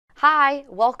Hi,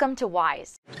 welcome to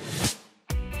Wize.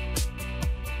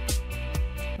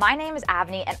 My name is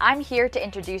Avneet and I'm here to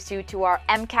introduce you to our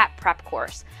MCAT prep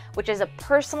course, which is a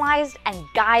personalized and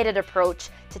guided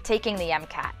approach to taking the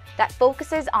MCAT that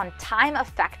focuses on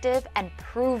time-effective and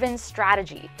proven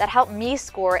strategy that helped me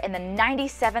score in the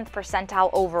 97th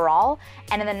percentile overall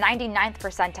and in the 99th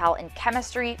percentile in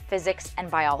chemistry, physics,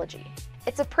 and biology.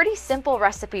 It's a pretty simple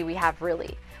recipe we have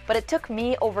really, but it took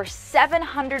me over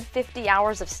 750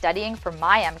 hours of studying for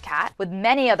my MCAT with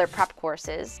many other prep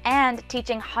courses and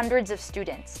teaching hundreds of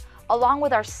students, along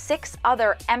with our 6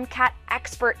 other MCAT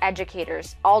expert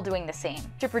educators all doing the same,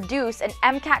 to produce an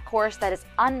MCAT course that is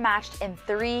unmatched in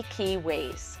 3 key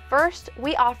ways. First,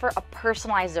 we offer a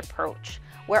personalized approach,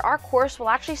 where our course will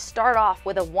actually start off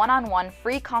with a one-on-one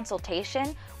free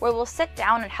consultation where we'll sit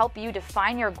down and help you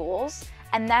define your goals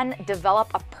and then develop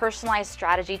a personalized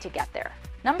strategy to get there.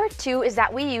 Number 2 is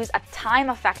that we use a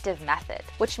time-effective method,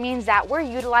 which means that we're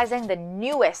utilizing the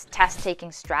newest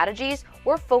test-taking strategies.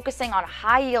 We're focusing on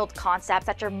high-yield concepts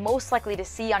that you're most likely to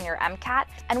see on your MCAT,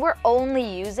 and we're only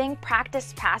using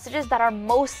practice passages that are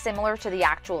most similar to the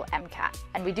actual MCAT.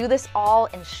 And we do this all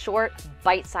in short,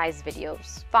 bite-sized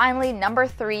videos. Finally, number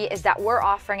 3 is that we're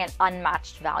offering an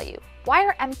unmatched value. Why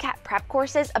are MCAT prep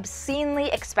courses obscenely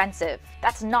expensive?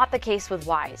 That's not the case with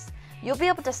Wize. You'll be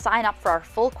able to sign up for our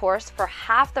full course for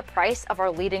half the price of our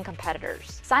leading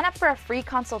competitors. Sign up for a free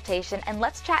consultation and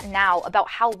let's chat now about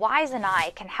how Wize and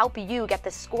I can help you get the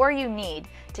score you need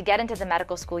to get into the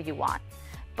medical school you want.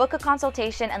 Book a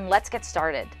consultation and let's get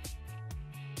started.